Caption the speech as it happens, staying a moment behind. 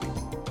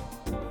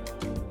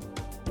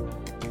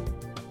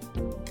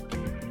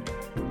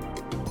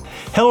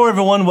Hello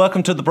everyone,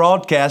 welcome to the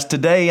broadcast.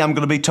 Today I'm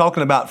going to be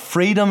talking about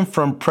freedom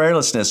from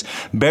prayerlessness.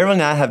 Beryl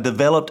and I have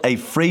developed a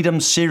freedom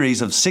series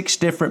of 6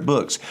 different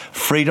books.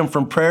 Freedom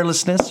from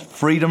prayerlessness,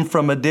 freedom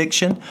from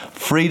addiction,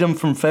 freedom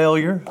from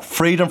failure,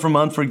 freedom from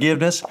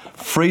unforgiveness,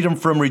 freedom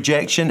from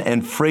rejection,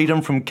 and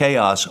freedom from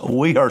chaos.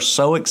 We are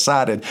so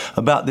excited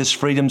about this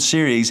freedom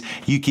series.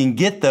 You can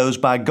get those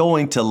by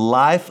going to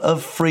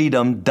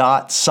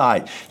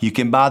lifeoffreedom.site. You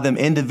can buy them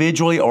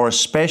individually or a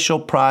special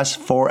price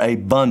for a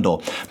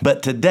bundle.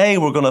 But today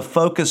we're going to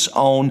focus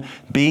on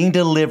being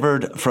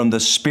delivered from the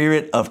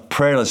spirit of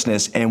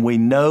prayerlessness, and we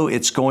know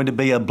it's going to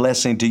be a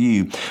blessing to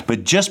you.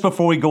 But just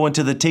before we go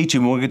into the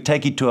teaching, we're going to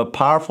take you to a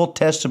powerful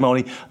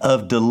testimony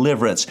of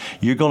deliverance.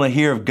 You're going to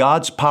hear of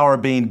God's power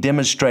being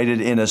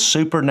demonstrated in a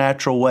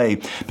supernatural way,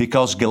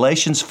 because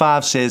Galatians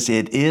 5 says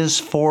it is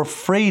for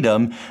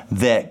freedom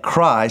that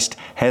Christ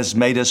has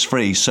made us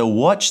free. So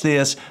watch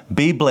this,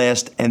 be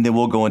blessed, and then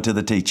we'll go into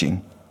the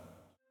teaching.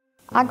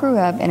 I grew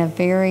up in a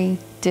very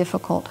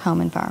difficult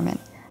home environment.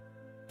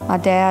 My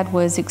dad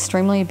was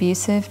extremely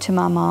abusive to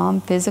my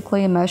mom,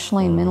 physically,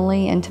 emotionally, and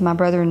mentally, and to my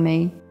brother and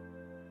me.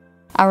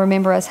 I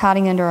remember us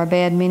hiding under our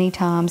bed many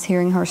times,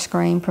 hearing her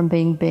scream from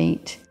being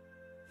beat.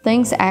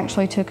 Things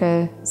actually took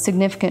a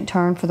significant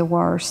turn for the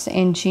worse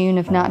in June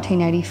of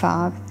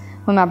 1985,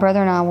 when my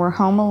brother and I were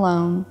home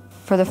alone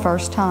for the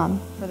first time.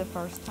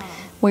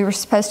 We were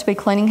supposed to be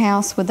cleaning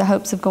house with the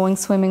hopes of going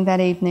swimming that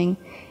evening,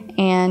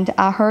 and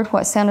I heard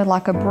what sounded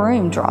like a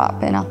broom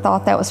drop, and I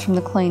thought that was from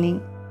the cleaning.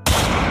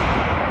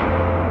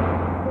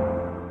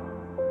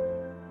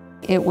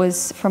 It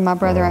was from my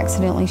brother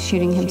accidentally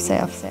shooting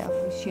himself.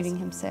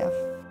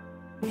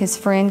 His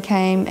friend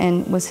came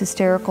and was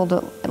hysterical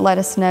to let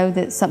us know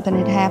that something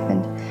had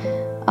happened,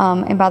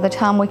 and by the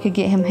time we could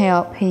get him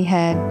help, he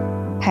had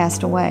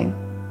passed away.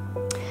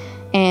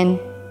 And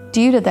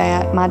due to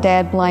that, my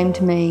dad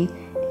blamed me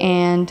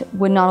and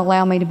would not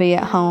allow me to be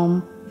at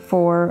home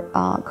for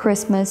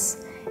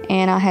Christmas,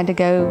 and I had to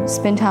go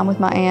spend time with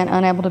my aunt,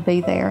 unable to be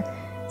there.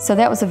 So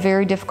that was a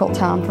very difficult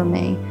time for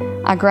me.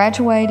 I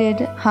graduated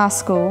high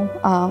school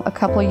a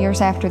couple of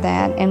years after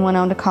that and went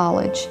on to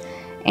college.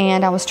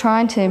 And I was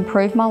trying to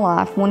improve my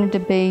life, wanted to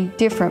be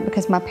different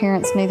because my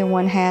parents, neither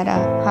one had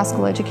a high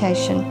school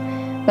education,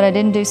 but I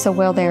didn't do so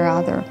well there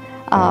either.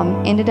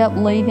 Ended up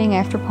leaving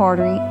after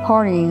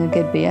partying a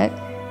good bit,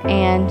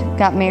 and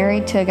got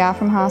married to a guy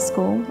from high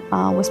school,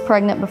 was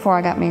pregnant before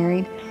I got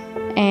married,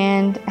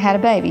 and had a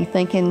baby,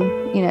 thinking,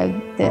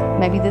 that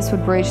maybe this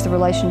would bridge the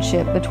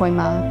relationship between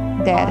my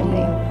dad and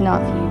me.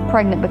 Not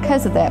pregnant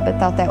because of that, but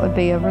thought that would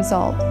be a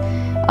result.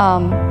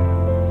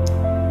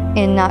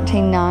 In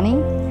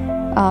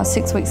 1990,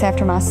 6 weeks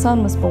after my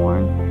son was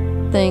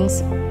born,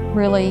 things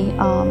really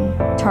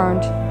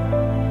turned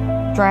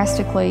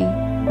drastically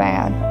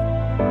bad.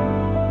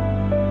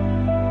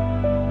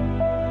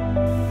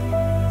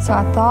 So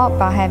I thought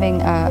by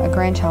having a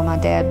grandchild, my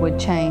dad would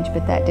change,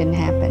 but that didn't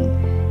happen.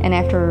 And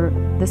after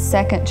the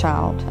second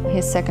child,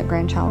 his second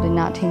grandchild in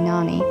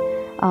 1990,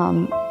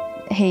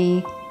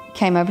 he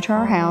came over to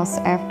our house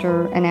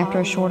after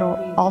a short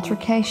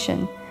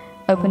altercation,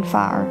 opened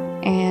fire.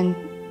 And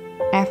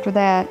after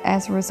that,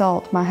 as a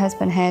result, my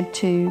husband had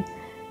to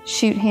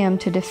shoot him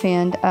to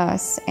defend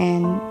us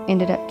and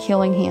ended up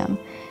killing him.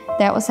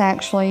 That was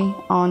actually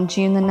on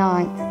June the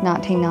 9th,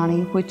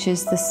 1990, which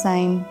is the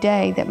same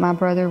day that my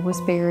brother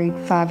was buried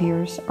 5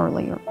 years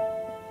earlier.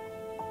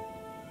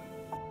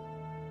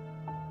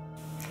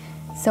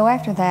 So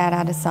after that,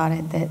 I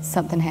decided that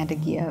something had to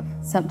give,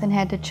 something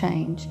had to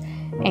change,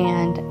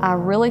 and I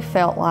really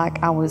felt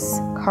like I was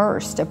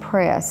cursed,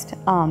 oppressed.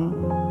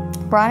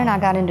 Brian and I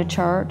got into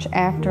church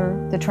after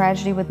the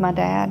tragedy with my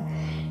dad,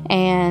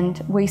 and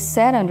we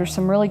sat under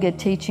some really good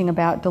teaching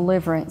about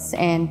deliverance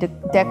and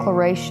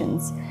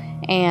declarations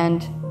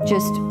and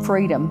just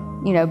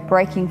freedom,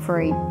 breaking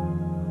free.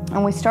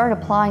 And we started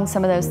applying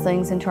some of those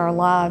things into our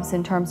lives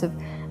in terms of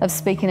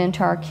speaking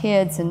into our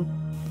kids. And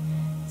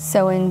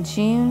so in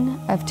June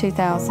of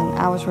 2000,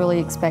 I was really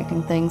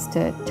expecting things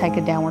to take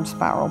a downward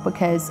spiral,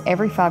 because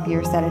every 5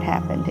 years that had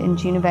happened. In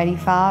June of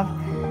 85,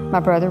 my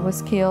brother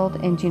was killed.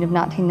 In June of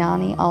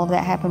 1990, all of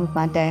that happened with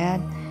my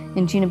dad.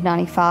 In June of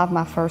 95,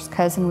 my first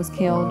cousin was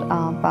killed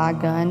by a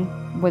gun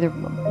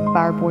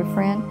by her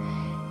boyfriend.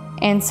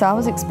 And so I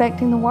was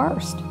expecting the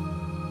worst.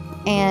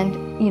 And,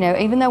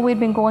 even though we'd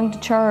been going to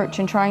church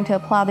and trying to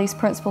apply these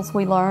principles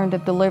we learned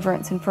of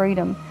deliverance and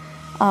freedom,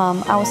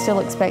 I was still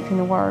expecting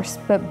the worst.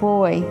 But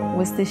boy,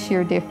 was this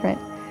year different.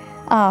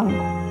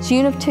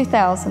 June of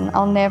 2000,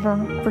 I'll never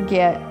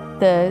forget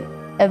the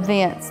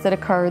events that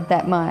occurred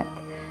that month.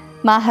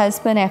 My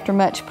husband, after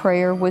much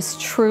prayer, was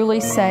truly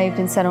saved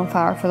and set on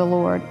fire for the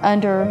Lord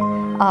under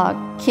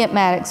Kent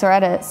Maddox, or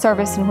at a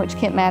service in which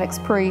Kent Maddox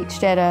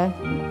preached at a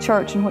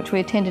church in which we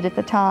attended at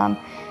the time.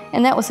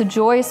 And that was a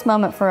joyous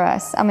moment for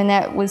us. I mean,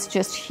 that was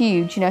just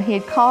huge. He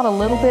had caught a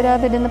little bit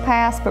of it in the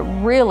past, but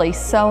really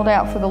sold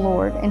out for the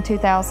Lord in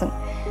 2000.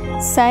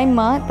 Same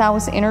month, I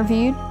was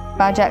interviewed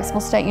by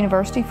Jacksonville State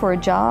University for a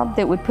job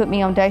that would put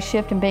me on day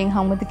shift and being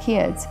home with the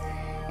kids,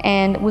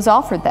 and was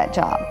offered that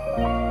job.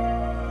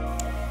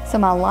 So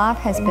my life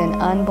has been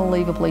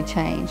unbelievably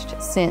changed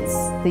since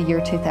the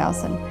year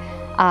 2000.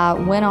 I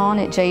went on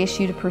at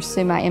JSU to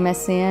pursue my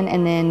MSN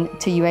and then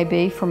to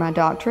UAB for my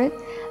doctorate.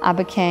 I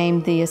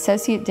became the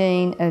Associate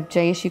Dean of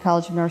JSU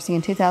College of Nursing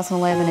in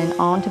 2011 and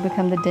on to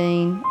become the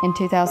Dean in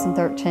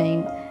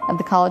 2013 of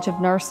the College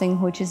of Nursing,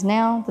 which is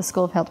now the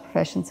School of Health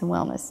Professions and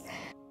Wellness.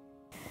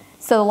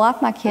 So the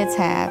life my kids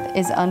have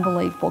is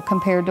unbelievable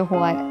compared to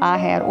what I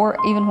had or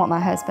even what my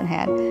husband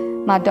had.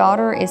 My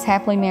daughter is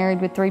happily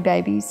married with 3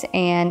 babies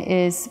and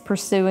is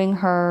pursuing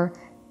her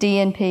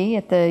DNP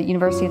at the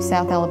University of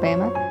South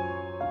Alabama.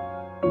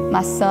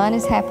 My son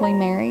is happily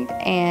married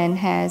and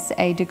has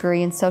a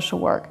degree in social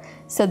work.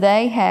 So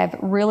they have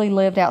really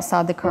lived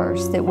outside the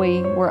curse that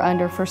we were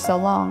under for so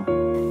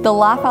long. The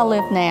life I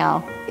live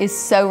now is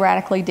so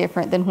radically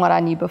different than what I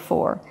knew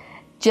before.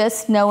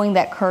 Just knowing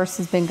that curse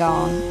has been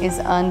gone is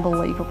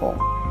unbelievable.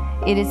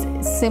 It is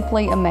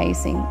simply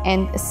amazing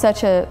and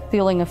such a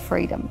feeling of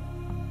freedom.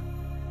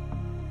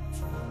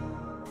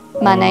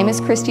 My name is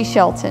Christy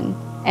Shelton,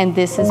 and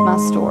this is my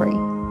story.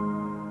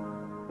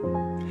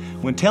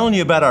 When telling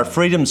you about our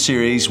Freedom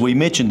series, we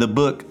mentioned the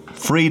book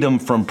Freedom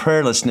from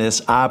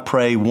Prayerlessness, I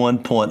Pray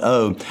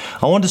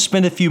 1.0. I want to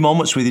spend a few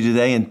moments with you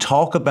today and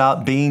talk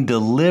about being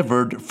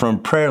delivered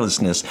from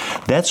prayerlessness.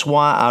 That's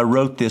why I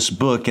wrote this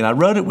book, and I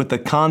wrote it with the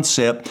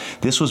concept.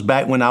 This was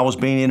back when I was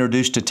being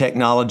introduced to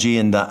technology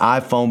and the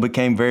iPhone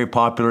became very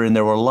popular, and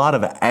there were a lot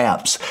of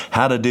apps,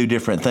 how to do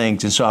different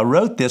things. And so I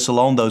wrote this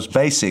along those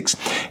basics,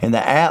 and the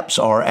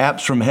apps are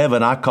apps from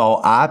heaven I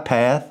call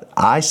iPath,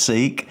 I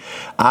Seek,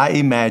 I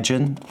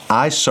Imagine,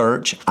 I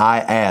Search, I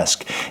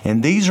Ask.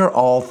 And these are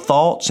all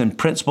thoughts and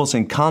principles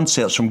and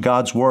concepts from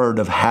God's Word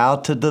of how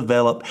to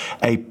develop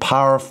a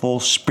powerful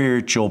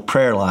spiritual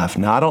prayer life.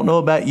 Now, I don't know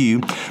about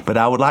you, but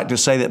I would like to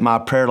say that my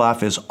prayer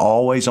life is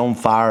always on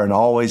fire and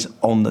always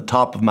on the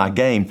top of my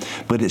game,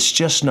 but it's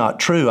just not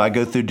true. I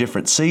go through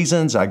different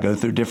seasons. I go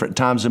through different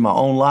times in my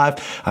own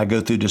life. I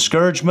go through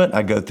discouragement.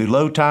 I go through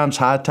low times,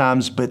 high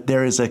times, but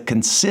there is a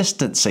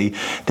consistency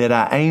that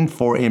I aim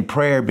for in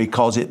prayer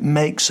because it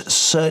makes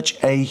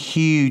such a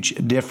huge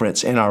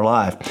difference in our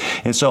life.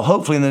 And so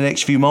hopefully in the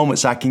next few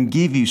moments, I can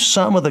give you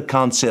some of the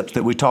concepts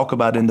that we talk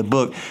about in the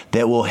book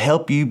that will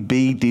help you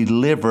be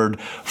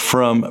delivered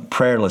from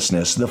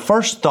prayerlessness. The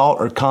first thought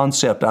or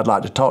concept I'd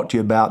like to talk to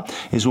you about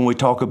is when we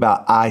talk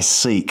about I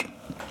seek.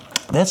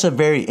 That's a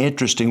very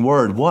interesting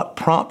word. What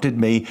prompted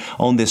me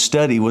on this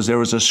study was there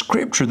was a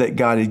scripture that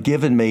God had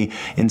given me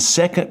in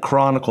 2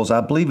 Chronicles,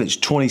 I believe it's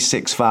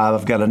 26:5.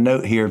 I've got a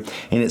note here,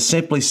 and it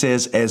simply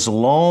says, as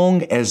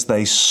long as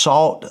they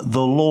sought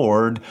the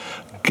Lord,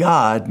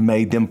 God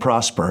made them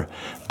prosper.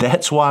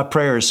 That's why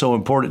prayer is so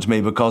important to me,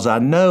 because I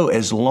know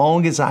as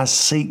long as I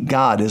seek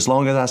God, as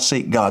long as I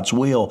seek God's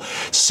will,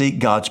 seek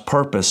God's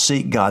purpose,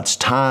 seek God's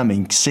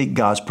timing, seek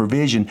God's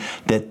provision,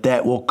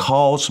 that will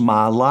cause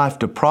my life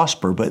to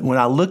prosper. But when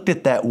I looked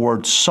at that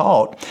word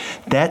sought,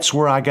 that's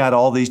where I got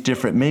all these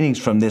different meanings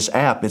from this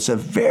app. It's a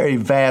very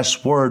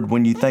vast word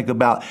when you think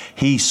about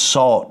He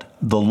sought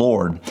the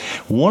Lord.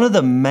 One of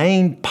the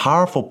main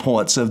powerful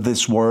points of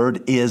this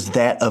word is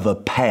that of a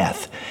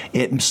path.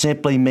 It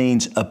simply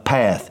means a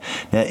path.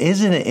 Now,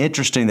 isn't it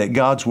interesting that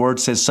God's Word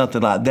says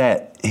something like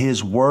that?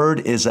 His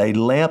Word is a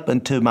lamp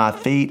unto my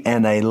feet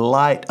and a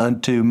light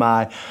unto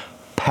my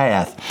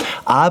path.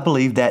 I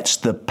believe that's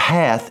the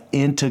path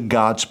into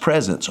God's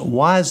presence.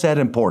 Why is that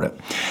important?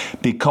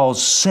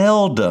 Because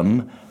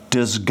seldom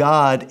does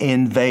God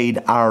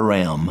invade our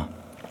realm.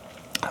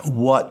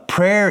 What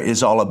prayer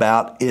is all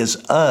about is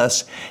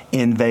us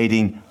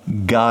invading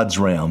God's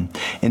realm.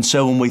 And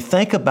so when we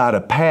think about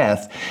a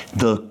path,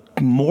 the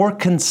more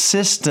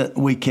consistent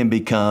we can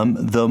become,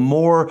 the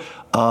more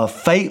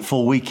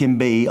faithful we can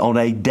be on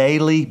a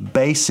daily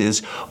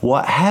basis,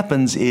 what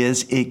happens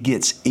is it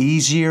gets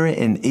easier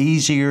and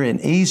easier and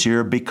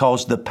easier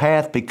because the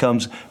path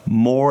becomes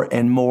more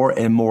and more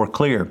and more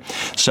clear.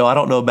 So I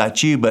don't know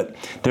about you, but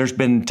there's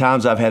been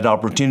times I've had the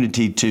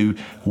opportunity to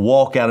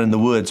walk out in the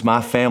woods.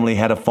 My family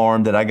had a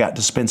farm that I got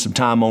to spend some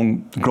time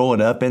on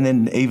growing up, and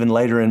then even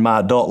later in my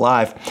adult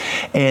life.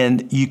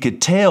 And you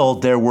could tell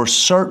there were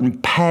certain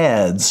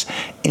paths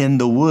in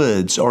the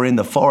woods or in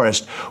the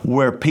forest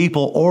where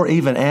people or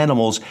even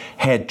animals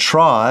had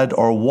trod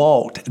or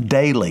walked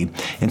daily.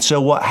 And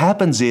so what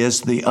happens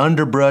is the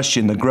underbrush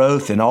and the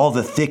growth and all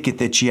the thicket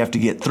that you have to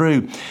get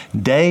through,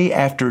 day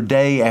after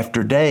day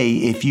after day,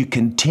 if you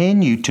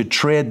continue to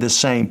tread the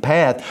same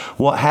path,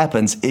 what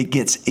happens? It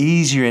gets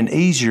easier and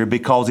easier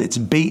because it's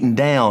beaten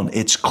down,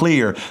 it's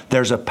clear,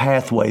 there's a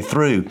pathway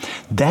through.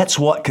 That's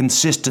what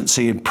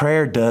consistency in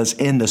prayer does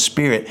in the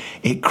Spirit.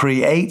 It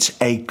creates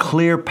a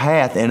clear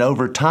path, and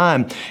over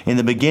time, in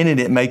the beginning,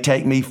 it may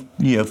take me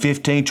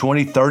 15,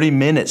 20, 30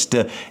 minutes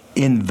to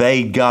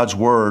invade God's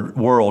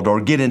world or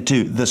get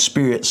into the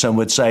Spirit, some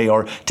would say,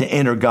 or to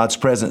enter God's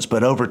presence.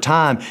 But over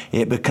time,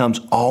 it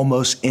becomes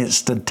almost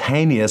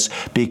instantaneous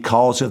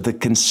because of the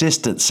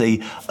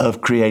consistency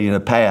of creating a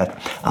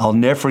path. I'll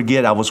never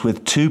forget, I was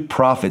with two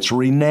prophets,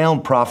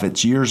 renowned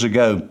prophets years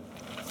ago.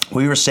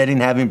 We were sitting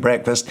having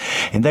breakfast,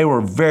 and they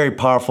were very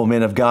powerful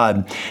men of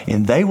God.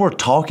 And they were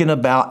talking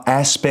about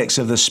aspects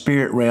of the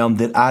spirit realm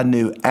that I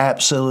knew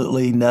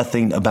absolutely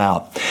nothing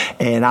about.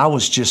 And I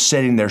was just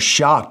sitting there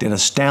shocked and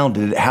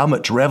astounded at how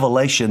much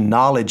revelation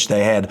knowledge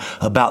they had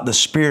about the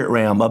spirit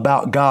realm,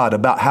 about God,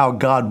 about how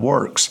God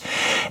works.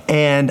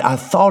 And I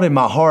thought in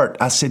my heart,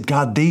 I said,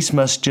 God, these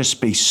must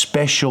just be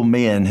special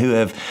men who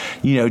have,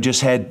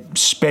 just had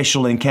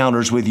special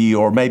encounters with you,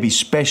 or maybe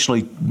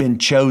specially been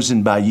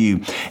chosen by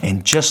you.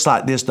 And just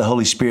like this, the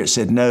Holy Spirit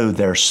said, no,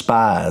 they're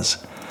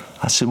spies.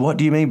 I said, what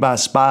do you mean by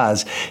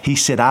spies? He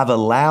said, I've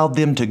allowed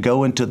them to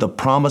go into the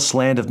promised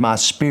land of my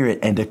spirit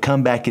and to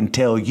come back and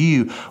tell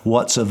you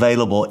what's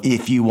available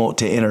if you want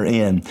to enter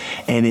in.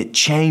 And it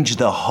changed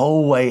the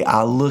whole way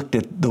I looked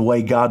at the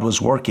way God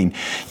was working.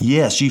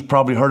 Yes, you've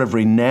probably heard of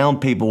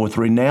renowned people with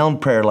renowned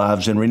prayer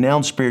lives and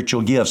renowned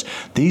spiritual gifts.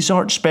 These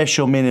aren't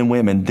special men and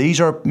women. These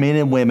are men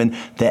and women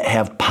that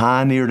have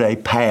pioneered a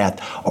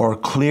path or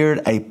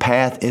cleared a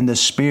path in the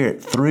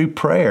Spirit through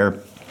prayer,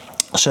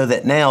 so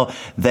that now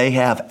they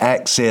have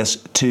access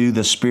to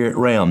the spirit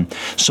realm.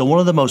 So one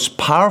of the most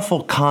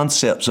powerful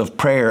concepts of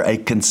prayer, a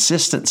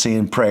consistency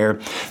in prayer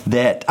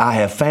that I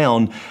have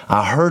found,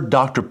 I heard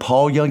Dr.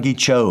 Paul Youngie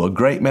Cho, a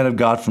great man of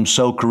God from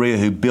Seoul, Korea,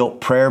 who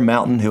built Prayer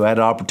Mountain, who had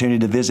an opportunity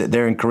to visit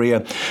there in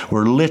Korea,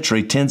 where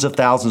literally tens of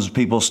thousands of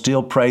people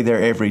still pray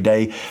there every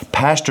day,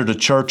 pastored a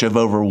church of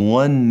over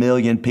 1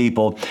 million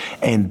people,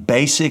 and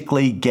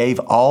basically gave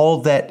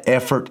all that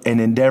effort and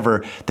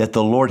endeavor that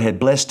the Lord had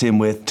blessed him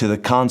with to the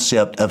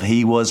concept of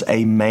he was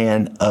a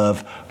man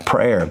of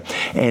prayer.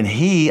 And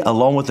he,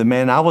 along with the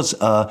man I was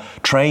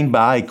trained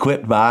by,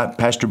 equipped by,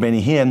 Pastor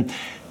Benny Hinn,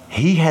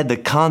 he had the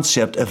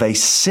concept of a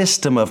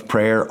system of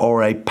prayer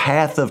or a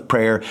path of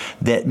prayer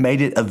that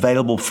made it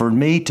available for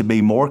me to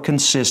be more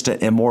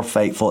consistent and more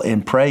faithful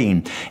in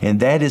praying. And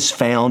that is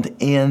found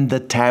in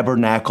the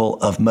tabernacle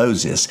of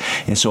Moses.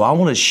 And so I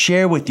want to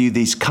share with you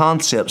these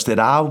concepts that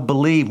I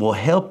believe will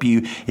help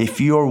you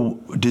if you're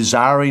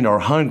desiring or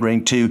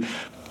hungering to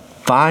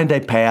find a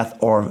path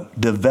or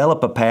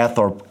develop a path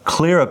or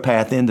clear a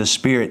path in the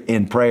Spirit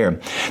in prayer.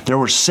 There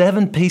were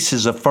 7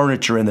 pieces of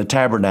furniture in the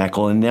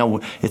tabernacle, and now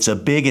it's a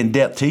big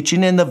in-depth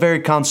teaching, and the very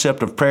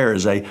concept of prayer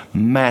is a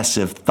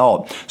massive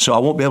thought. So I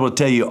won't be able to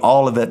tell you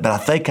all of it, but I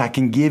think I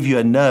can give you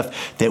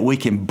enough that we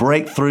can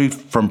break through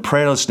from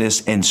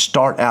prayerlessness and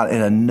start out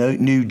in a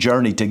new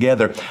journey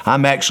together.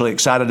 I'm actually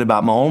excited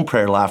about my own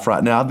prayer life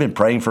right now. I've been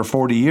praying for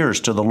 40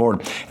 years to the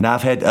Lord, and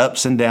I've had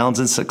ups and downs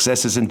and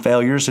successes and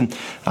failures, and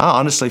I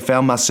honestly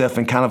found myself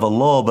in kind of a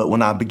lull. But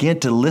when I began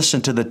to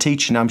listen to the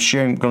teaching I'm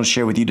going to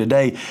share with you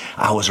today,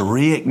 I was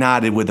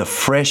reignited with a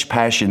fresh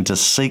passion to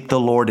seek the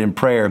Lord in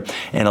prayer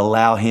and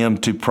allow Him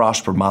to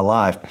prosper my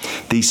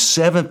life. These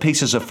 7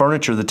 pieces of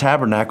furniture of the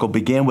tabernacle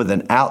began with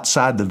an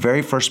outside. The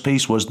very first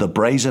piece was the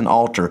brazen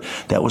altar.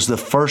 That was the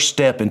first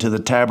step into the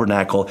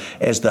tabernacle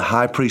as the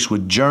high priest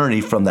would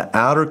journey from the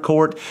outer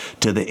court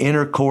to the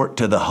inner court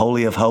to the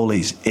Holy of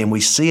Holies. And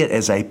we see it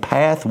as a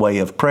pathway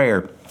of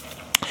prayer.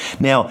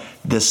 Now,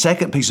 the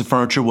second piece of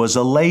furniture was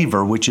a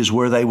laver, which is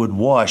where they would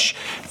wash,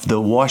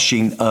 the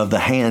washing of the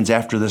hands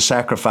after the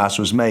sacrifice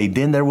was made.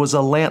 Then there was a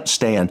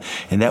lampstand,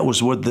 and that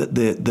was where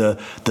the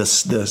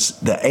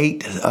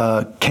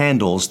 8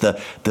 candles,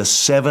 the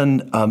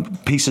 7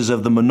 pieces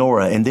of the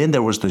menorah, and then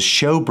there was the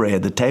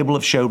showbread, the table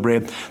of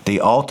showbread, the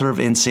altar of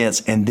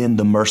incense, and then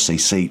the mercy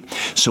seat.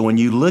 So when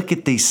you look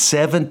at these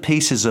 7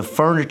 pieces of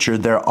furniture,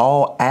 they're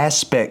all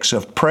aspects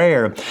of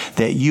prayer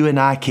that you and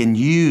I can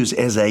use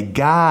as a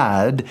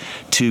guide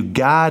to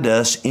guide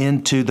us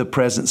into the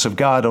presence of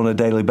God on a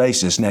daily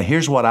basis. Now,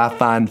 here's what I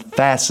find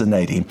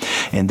fascinating,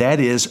 and that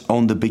is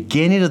on the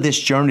beginning of this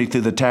journey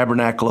through the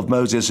tabernacle of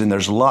Moses, and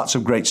there's lots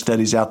of great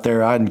studies out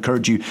there. I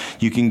encourage you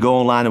can go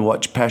online and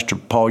watch Pastor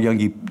Paul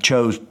Youngie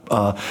Cho's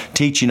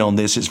teaching on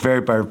this. It's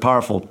very, very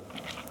powerful.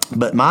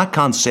 But my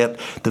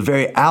concept, the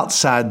very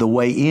outside, the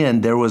way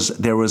in, there was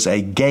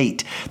a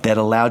gate that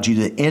allowed you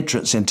to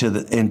entrance into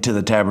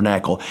the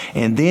tabernacle,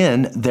 and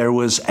then there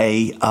was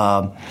a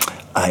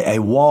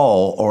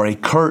wall or a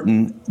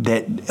curtain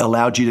that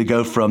allowed you to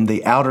go from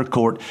the outer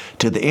court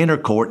to the inner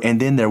court, and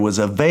then there was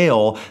a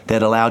veil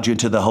that allowed you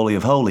into the Holy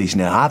of Holies.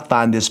 Now, I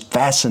find this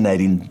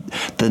fascinating.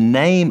 The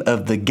name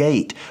of the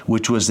gate,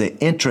 which was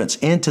the entrance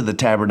into the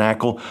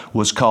tabernacle,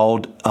 was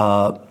called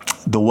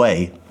the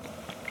Way.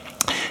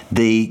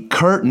 The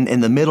curtain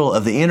in the middle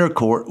of the inner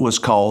court was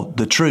called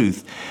the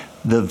Truth.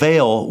 The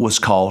veil was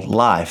called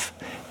Life.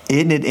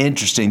 Isn't it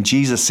interesting?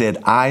 Jesus said,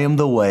 I am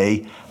the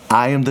way,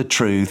 I am the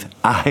truth,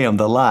 I am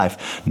the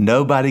life.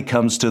 Nobody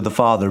comes to the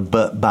Father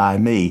but by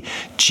me.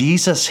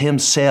 Jesus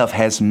Himself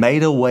has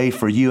made a way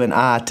for you and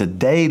I to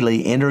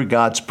daily enter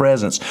God's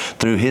presence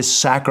through His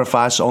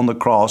sacrifice on the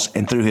cross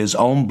and through His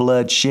own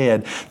blood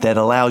shed that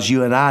allows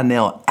you and I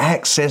now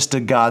access to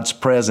God's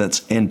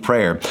presence in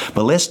prayer.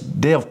 But let's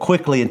delve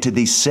quickly into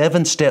these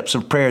 7 steps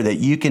of prayer that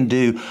you can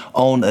do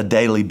on a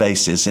daily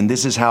basis. And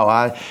this is how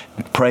I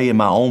pray in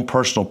my own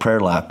personal prayer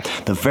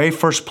life. The very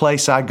first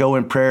place I go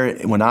in prayer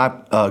when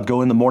I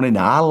go in the morning.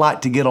 Now, I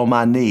like to get on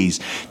my knees.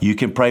 You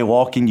can pray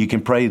walking, you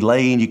can pray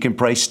laying, you can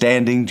pray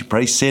standing, you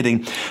pray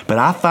sitting. But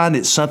I find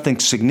it's something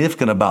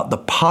significant about the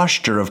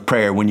posture of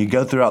prayer. When you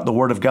go throughout the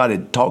Word of God,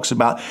 it talks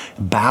about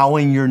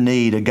bowing your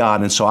knee to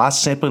God. And so I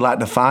simply like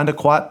to find a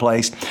quiet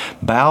place,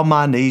 bow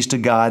my knees to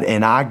God,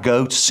 and I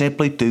go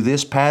simply through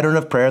this pattern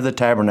of prayer of the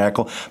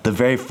tabernacle. The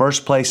very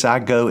first place I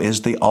go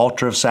is the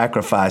altar of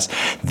sacrifice.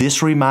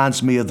 This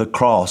reminds me of the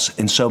cross.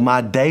 And so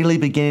my daily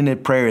beginning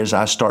in prayer is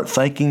I start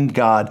thanking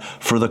God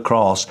for the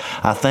cross.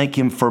 I thank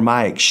Him for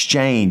my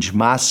exchange,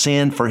 my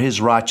sin for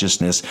His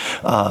righteousness,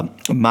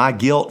 my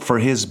guilt for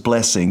His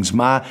blessings,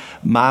 my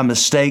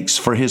mistakes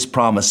for His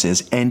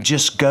promises, and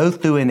just go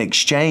through an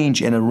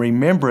exchange and a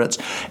remembrance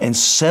and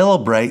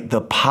celebrate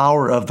the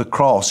power of the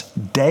cross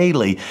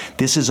daily.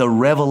 This is a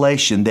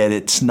revelation that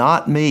it's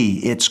not me,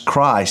 it's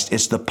Christ.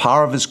 It's the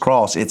power of His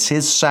cross. It's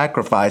His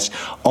sacrifice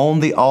on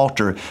the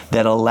altar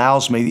that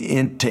allows me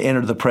to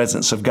enter the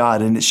presence of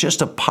God. And it's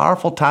just a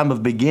powerful time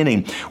of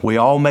beginning. We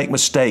all make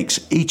mistakes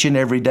each and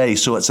every day.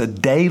 So it's a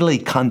daily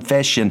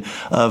confession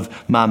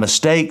of my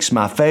mistakes,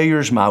 my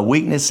failures, my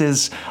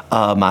weaknesses,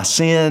 my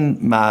sin,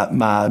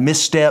 my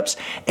missteps,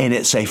 and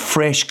it's a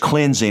fresh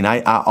cleansing.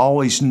 I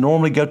always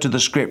normally go to the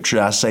Scripture.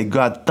 I say,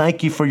 God,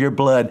 thank You for Your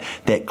blood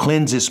that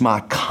cleanses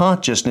my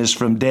consciousness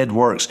from dead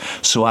works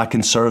so I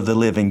can serve the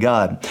living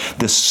God.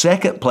 The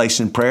second place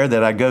in prayer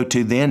that I go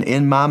to then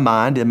in my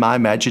mind, in my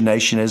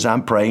imagination as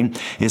I'm praying,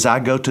 is I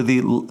go to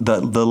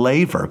the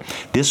laver.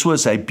 This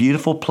was a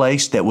beautiful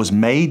place that was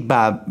made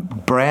by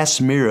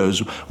brass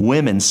mirrors.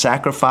 Women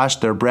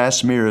sacrificed their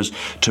brass mirrors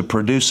to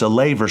produce a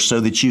laver so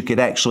that you could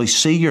actually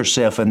see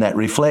yourself in that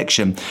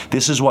reflection.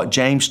 This is what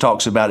James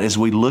talks about as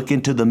we look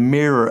into the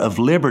mirror of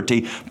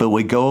liberty, but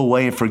we go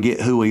away and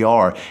forget who we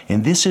are.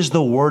 And this is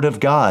the Word of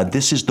God.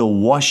 This is the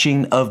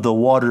washing of the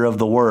water of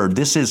the Word.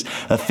 This is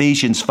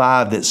Ephesians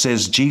 5 that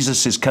says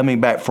Jesus is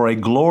coming back for a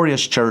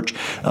glorious church,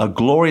 a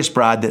glorious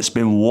bride that's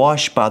been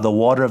washed by the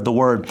water of the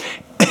Word.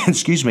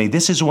 Excuse me.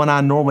 This is when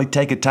I normally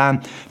take a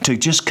time to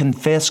just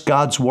confess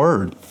God's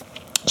Word.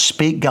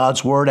 Speak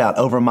God's Word out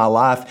over my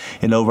life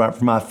and over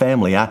my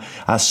family.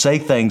 I say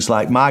things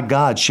like, my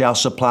God shall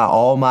supply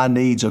all my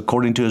needs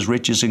according to His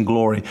riches and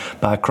glory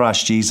by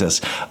Christ Jesus.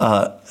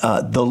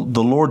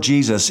 The Lord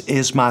Jesus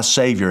is my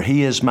Savior.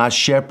 He is my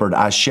shepherd.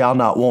 I shall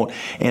not want.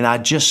 And I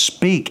just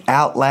speak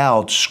out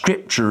loud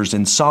scriptures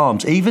and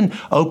Psalms. Even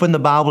open the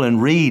Bible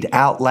and read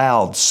out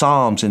loud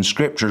Psalms and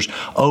scriptures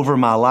over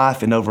my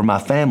life and over my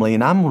family.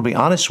 And I'm going to be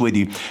honest with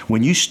you,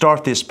 when you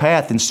start this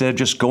path, instead of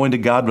just going to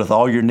God with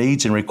all your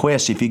needs and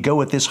requests, if you go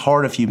with this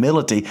heart of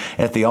humility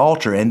at the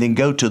altar and then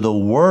go to the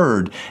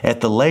Word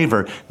at the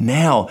laver,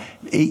 now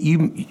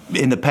you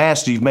in the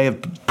past you may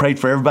have prayed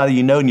for everybody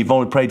you know and you've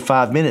only prayed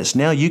 5 minutes.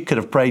 Now you could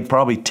have prayed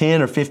probably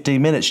 10 or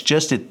 15 minutes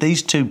just at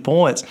these 2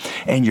 points,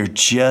 and you're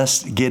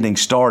just getting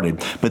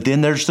started. But then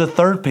there's the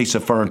third piece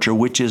of furniture,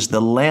 which is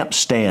the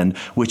lampstand,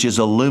 which is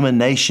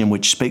illumination,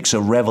 which speaks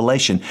of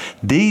revelation.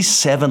 These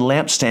 7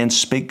 lampstands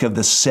speak of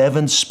the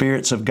 7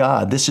 spirits of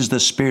God. This is the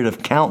spirit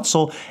of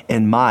counsel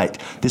and might.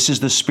 This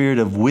is the spirit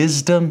of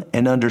wisdom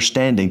and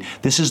understanding.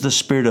 This is the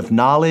spirit of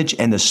knowledge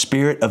and the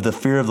spirit of the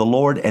fear of the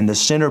Lord, and the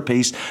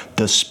centerpiece,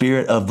 the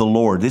Spirit of the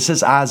Lord. This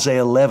is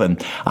Isaiah 11.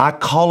 I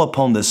call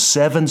upon the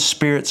 7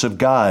 spirits of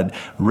God.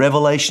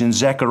 Revelation,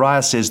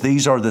 Zechariah says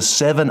these are the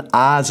 7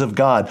 eyes of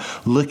God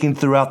looking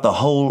throughout the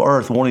whole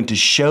earth, wanting to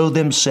show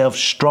themselves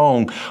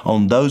strong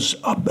on those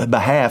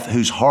behalf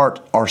whose heart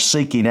are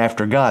seeking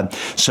after God.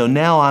 So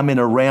now I'm in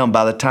a realm,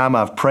 by the time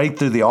I've prayed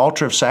through the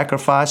altar of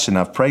sacrifice and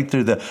I've prayed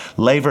through the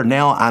laver,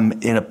 now I'm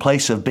in a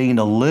place of being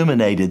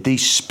illuminated.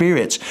 These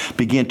spirits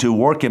begin to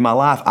work in my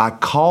life. I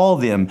call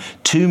them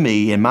to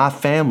me in my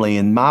family,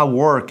 in my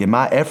work, in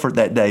my effort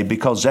that day,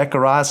 because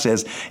Zechariah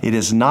says, it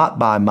is not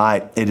by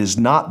might, it is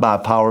not by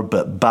power,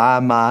 but by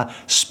my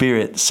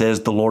Spirit,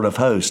 says the Lord of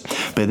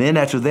hosts. But then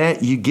after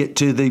that, you get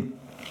to the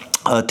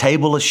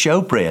table of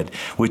showbread,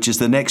 which is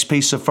the next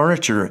piece of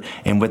furniture.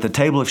 And with the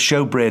table of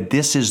showbread,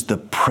 this is the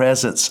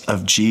presence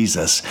of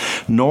Jesus.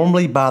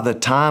 Normally, by the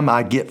time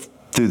I get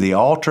through the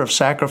altar of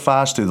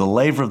sacrifice, through the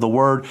laver of the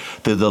Word,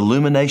 through the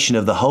illumination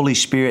of the Holy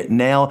Spirit,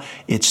 now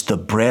it's the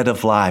bread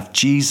of life.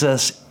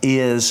 Jesus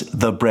is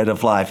the bread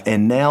of life.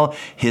 And now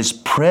His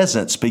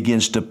presence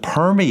begins to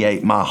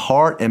permeate my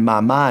heart and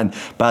my mind.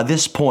 By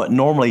this point,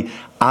 normally,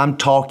 I'm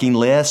talking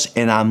less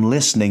and I'm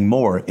listening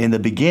more. In the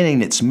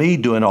beginning, it's me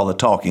doing all the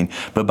talking.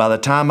 But by the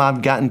time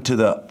I've gotten through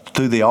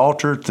the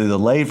altar, through the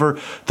laver,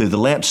 through the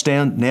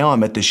lampstand, now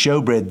I'm at the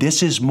showbread.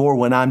 This is more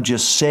when I'm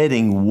just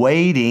sitting,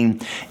 waiting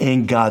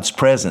in God's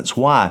presence.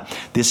 Why?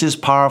 This is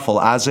powerful.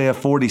 Isaiah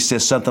 40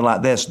 says something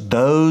like this: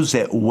 those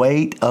that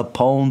wait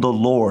upon the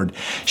Lord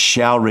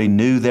shall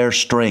renew their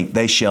strength.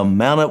 They shall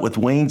mount up with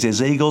wings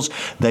as eagles.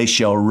 They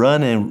shall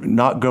run and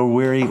not grow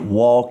weary,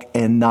 walk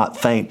and not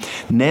faint.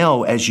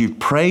 Now, as you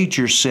prayed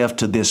yourself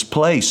to this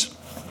place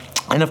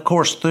And of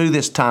course, through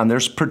this time,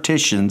 there's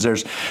petitions,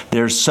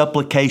 there's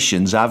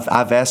supplications.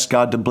 I've asked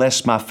God to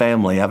bless my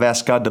family. I've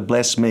asked God to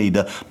bless me,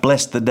 to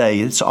bless the day.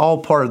 It's all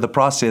part of the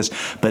process.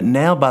 But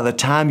now, by the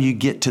time you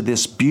get to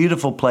this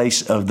beautiful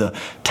place of the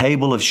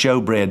table of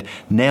showbread,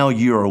 now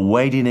you are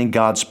waiting in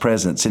God's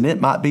presence. And it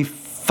might be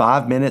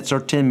 5 minutes or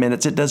 10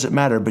 minutes, it doesn't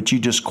matter, but you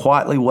just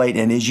quietly wait.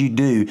 And as you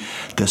do,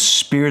 the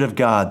Spirit of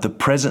God, the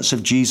presence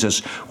of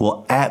Jesus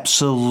will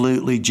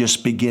absolutely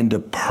just begin to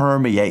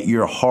permeate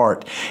your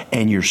heart,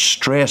 and your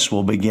stress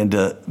will begin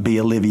to be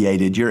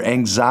alleviated. Your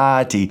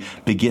anxiety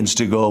begins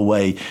to go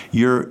away.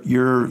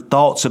 Your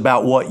thoughts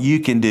about what you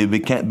can do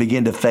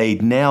begin to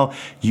fade. Now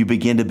you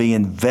begin to be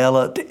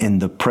enveloped in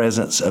the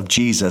presence of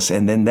Jesus.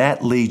 And then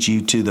that leads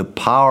you to the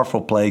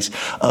powerful place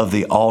of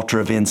the altar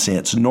of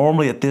incense.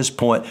 Normally at this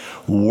point,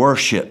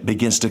 worship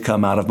begins to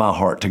come out of my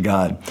heart to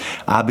God.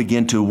 I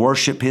begin to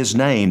worship His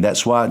name.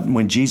 That's why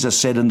when Jesus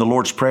said in the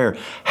Lord's Prayer,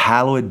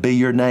 hallowed be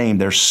your name,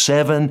 there's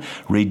 7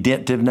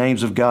 redemptive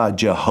names of God.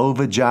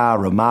 Jehovah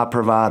Jireh, my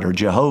provider.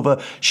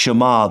 Jehovah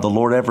Shammah, the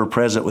Lord ever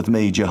present with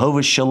me.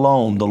 Jehovah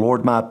Shalom, the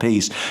Lord my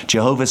peace.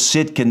 Jehovah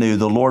Sidkenu,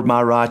 the Lord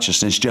my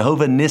righteousness.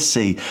 Jehovah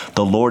Nissi,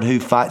 the Lord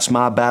who fights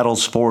my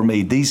battles for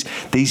me.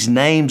 These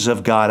names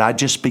of God, I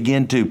just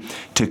begin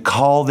to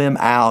call them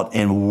out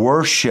and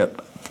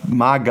worship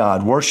my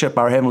God, worship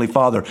our Heavenly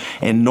Father.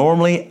 And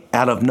normally,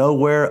 out of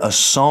nowhere, a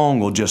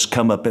song will just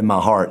come up in my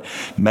heart.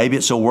 Maybe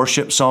it's a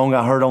worship song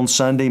I heard on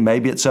Sunday.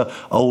 Maybe it's an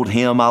old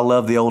hymn. I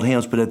love the old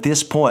hymns. But at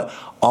this point,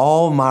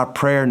 all my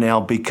prayer now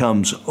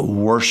becomes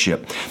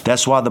worship.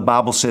 That's why the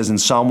Bible says in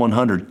Psalm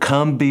 100,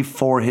 come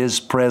before His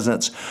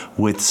presence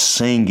with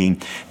singing.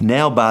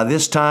 Now, by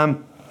this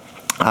time,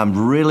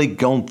 I'm really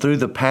gone through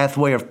the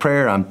pathway of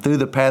prayer. I'm through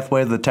the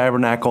pathway of the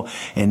tabernacle.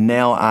 And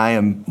now I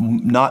am,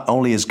 not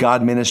only is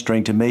God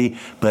ministering to me,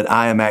 but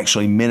I am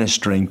actually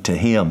ministering to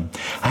Him.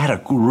 I had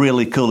a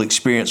really cool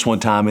experience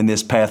one time in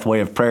this pathway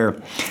of prayer.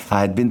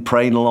 I had been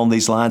praying along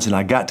these lines, and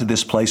I got to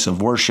this place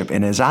of worship.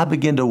 And as I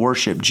began to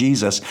worship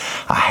Jesus,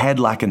 I had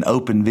like an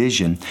open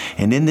vision.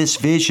 And in this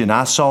vision,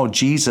 I saw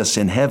Jesus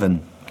in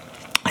heaven.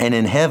 And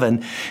in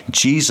heaven,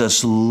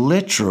 Jesus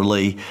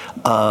literally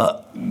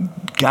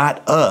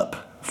got up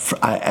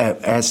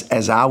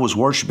as I was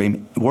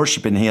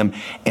worshiping Him,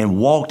 and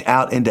walked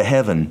out into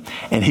heaven.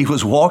 And He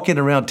was walking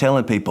around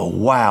telling people,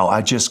 wow,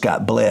 I just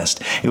got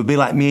blessed. It would be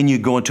like me and you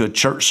going to a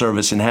church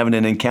service and having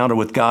an encounter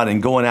with God,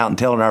 and going out and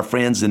telling our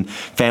friends and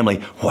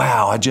family,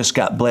 wow, I just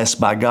got blessed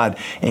by God.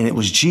 And it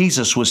was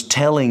Jesus was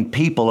telling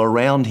people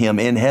around Him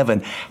in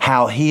heaven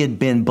how He had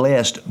been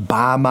blessed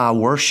by my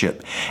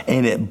worship.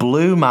 And it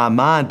blew my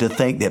mind to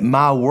think that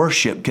my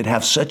worship could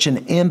have such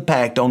an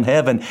impact on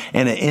heaven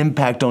and an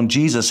impact on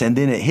Jesus. And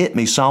then it hit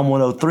me. Psalm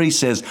 103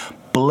 says,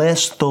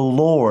 bless the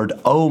Lord,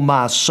 O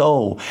my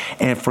soul,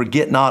 and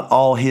forget not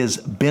all His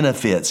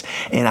benefits.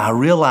 And I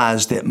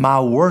realized that my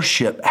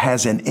worship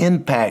has an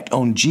impact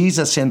on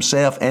Jesus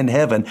Himself and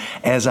heaven.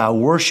 As I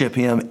worship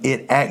Him,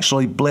 it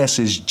actually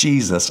blesses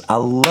Jesus. I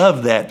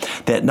love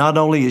that not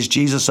only is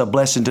Jesus a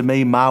blessing to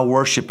me, my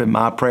worship and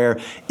my prayer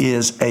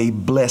is a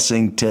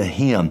blessing to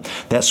Him.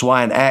 That's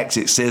why in Acts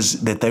it says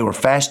that they were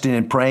fasting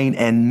and praying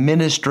and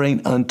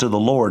ministering unto the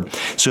Lord.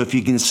 So if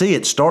you can see,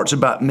 it starts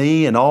about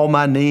me and all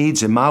my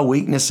needs and my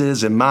weaknesses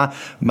and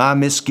my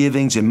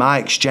misgivings and my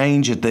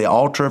exchange at the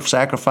altar of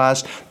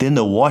sacrifice, then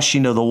the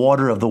washing of the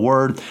water of the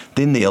Word,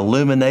 then the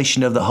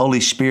illumination of the Holy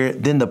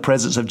Spirit, then the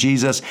presence of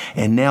Jesus,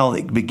 and now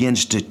it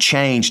begins to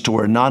change to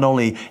where not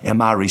only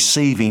am I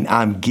receiving,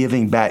 I'm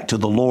giving back to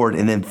the Lord.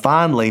 And then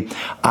finally,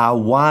 I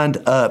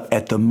wind up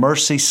at the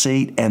mercy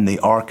seat and the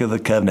Ark of the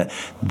Covenant.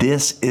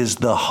 This is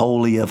the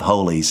Holy of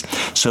Holies.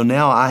 So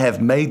now I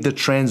have made the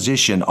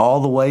transition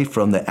all the way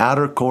from the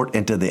outer court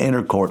into the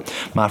inner court.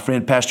 My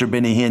friend Pastor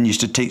Benny Hinn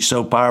used to teach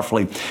so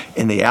powerfully.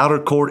 In the outer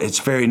court, it's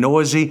very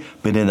noisy,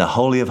 but in the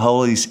Holy of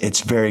Holies,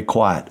 it's very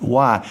quiet.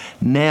 Why?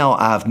 Now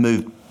I've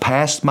moved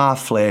past my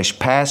flesh,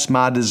 past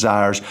my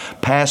desires,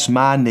 past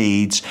my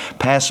needs,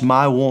 past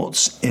my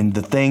wants and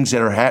the things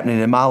that are happening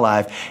in my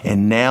life,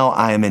 and now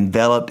I am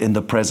enveloped in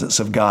the presence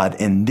of God.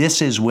 And this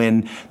is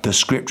when the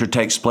scripture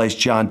takes place,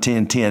 John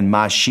 10:10,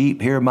 my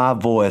sheep hear my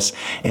voice,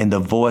 and the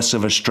voice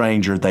of a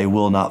stranger they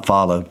will not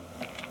follow.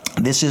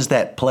 This is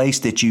that place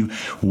that you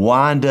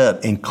wind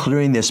up in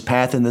clearing this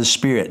path in the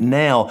Spirit.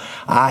 Now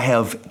I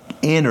have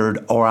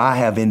entered, or I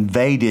have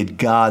invaded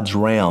God's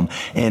realm,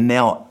 and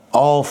now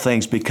all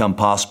things become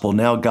possible.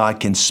 Now God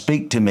can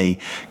speak to me.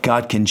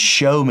 God can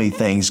show me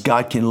things.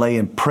 God can lay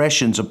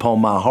impressions upon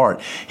my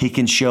heart. He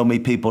can show me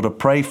people to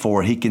pray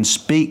for. He can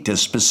speak to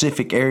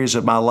specific areas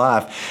of my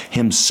life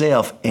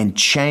Himself and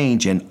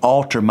change and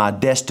alter my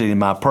destiny and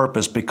my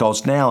purpose,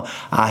 because now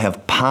I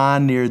have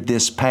pioneered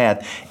this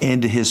path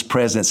into His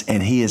presence,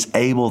 and He is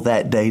able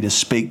that day to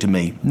speak to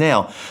me.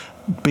 Now,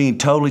 being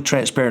totally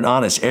transparent and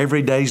honest,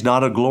 every day's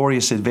not a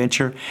glorious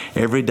adventure.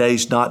 Every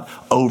day's not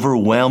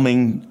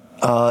overwhelming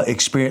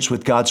experience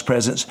with God's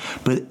presence,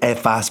 but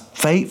if I'm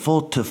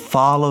faithful to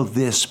follow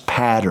this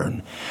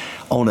pattern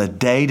on a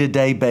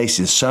day-to-day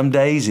basis, some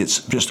days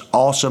it's just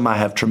awesome. I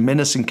have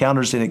tremendous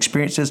encounters and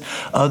experiences.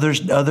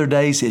 Other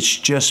days it's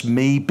just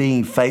me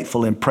being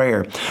faithful in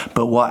prayer.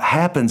 But what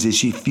happens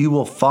is if you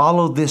will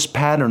follow this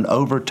pattern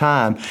over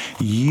time,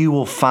 you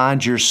will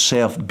find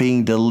yourself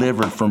being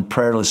delivered from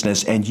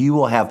prayerlessness, and you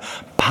will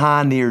have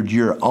pioneered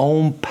your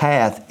own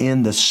path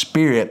in the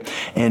Spirit,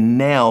 and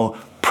now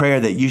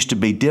prayer that used to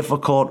be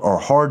difficult or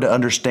hard to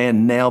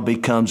understand now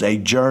becomes a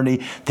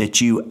journey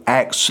that you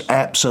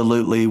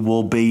absolutely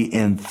will be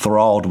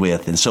enthralled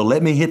with. And so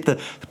let me hit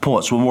the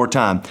points one more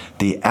time.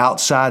 The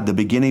outside, the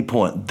beginning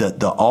point,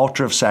 the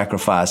altar of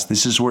sacrifice.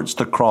 This is where it's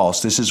the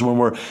cross. This is when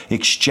we're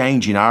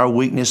exchanging our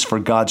weakness for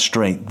God's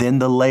strength. Then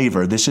the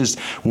laver. This is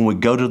when we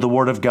go to the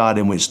Word of God,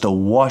 and it's the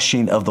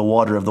washing of the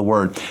water of the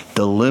Word.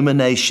 The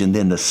illumination,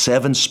 then the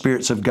seven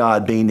spirits of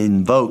God being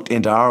invoked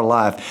into our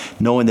life,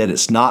 knowing that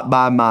it's not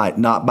by might,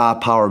 not by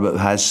power, but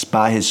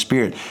by His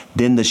Spirit.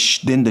 Then the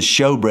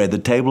showbread, the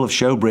table of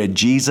showbread.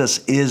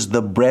 Jesus is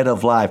the bread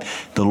of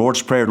life. The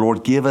Lord's Prayer,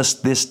 Lord, give us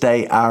this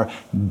day our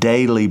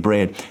daily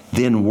bread.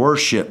 Then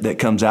worship that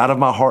comes out of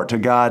my heart to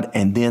God,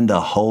 and then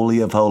the Holy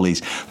of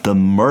Holies, the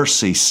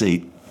mercy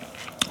seat,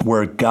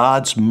 where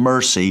God's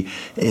mercy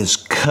is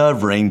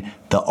covering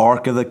the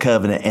Ark of the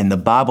Covenant. And the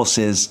Bible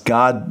says,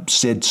 God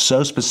said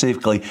so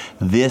specifically,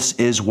 this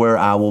is where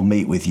I will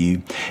meet with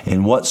you.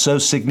 And what's so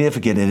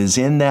significant, it is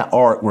in that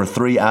Ark were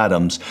three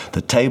items: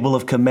 the table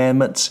of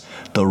commandments,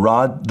 the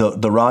rod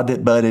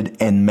that budded,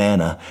 and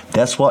manna.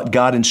 That's what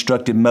God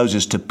instructed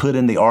Moses to put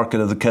in the Ark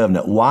of the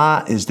Covenant.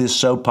 Why is this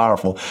so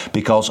powerful?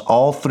 Because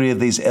all three of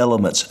these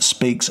elements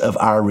speaks of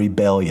our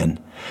rebellion.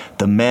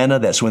 The manna,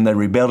 that's when they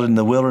rebelled in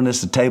the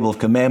wilderness. The table of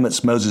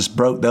commandments, Moses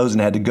broke those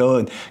and had to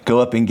go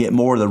up and get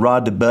more. The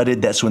rod that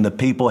budded, that's when the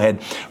people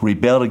had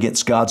rebelled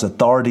against God's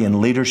authority and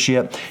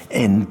leadership.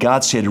 And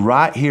God said,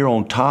 right here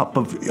on top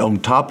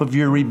of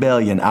your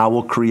rebellion, I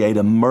will create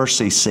a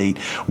mercy seat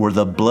where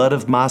the blood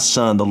of my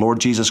Son, the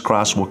Lord Jesus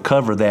Christ, will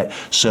cover that,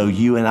 so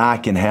you and I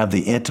can have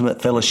the intimate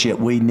fellowship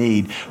we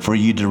need for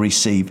you to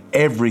receive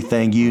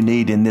everything you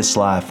need in this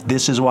life.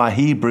 This is why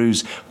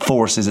Hebrews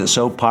 4 says it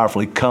so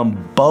powerfully: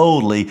 come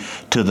boldly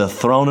to the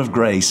throne of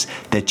grace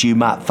that you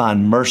might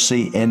find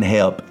mercy and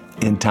help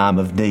in time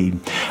of need.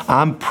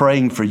 I'm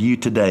praying for you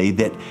today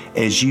that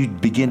as you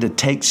begin to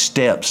take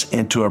steps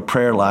into a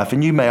prayer life,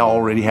 and you may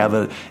already have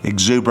an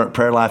exuberant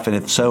prayer life, and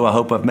if so, I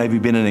hope I've maybe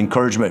been an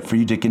encouragement for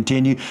you to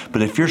continue.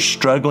 But if you're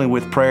struggling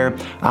with prayer,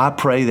 I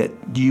pray that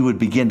you would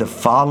begin to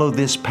follow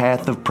this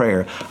path of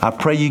prayer. I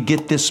pray you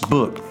get this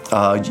book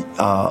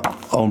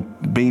on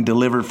being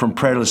delivered from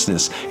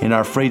prayerlessness in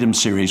our Freedom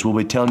series. We'll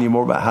be telling you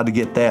more about how to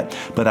get that.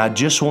 But I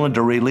just wanted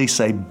to release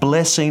a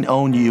blessing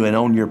on you and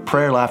on your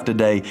prayer life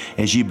today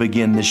as you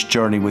begin this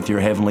journey with your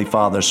Heavenly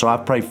Father. So I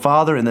pray,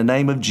 Father, in the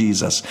name of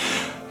Jesus.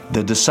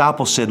 The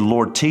disciples said,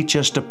 Lord, teach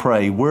us to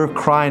pray. We're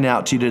crying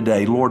out to you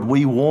today. Lord,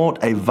 we want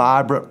a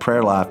vibrant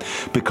prayer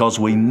life because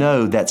we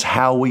know that's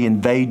how we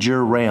invade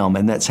your realm,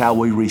 and that's how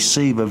we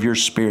receive of your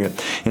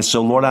Spirit. And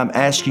so, Lord, I'm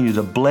asking you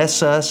to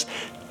bless us,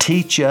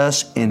 teach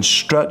us,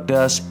 instruct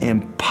us,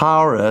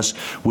 empower us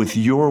with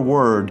your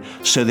word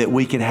so that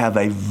we can have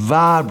a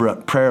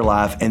vibrant prayer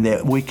life and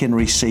that we can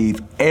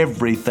receive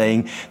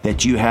everything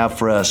that you have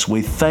for us.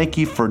 We thank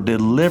you for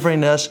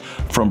delivering us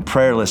from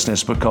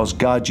prayerlessness because,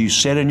 God, you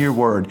said in your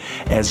word,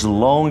 as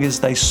long as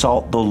they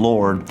sought the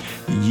Lord,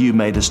 you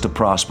made us to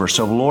prosper.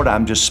 So, Lord,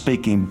 I'm just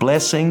speaking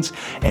blessings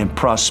and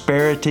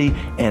prosperity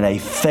and a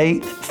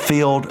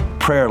faith-filled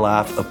prayer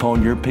life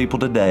upon your people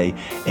today,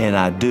 and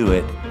I do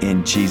it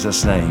in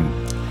Jesus' name.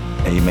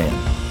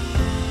 Amen.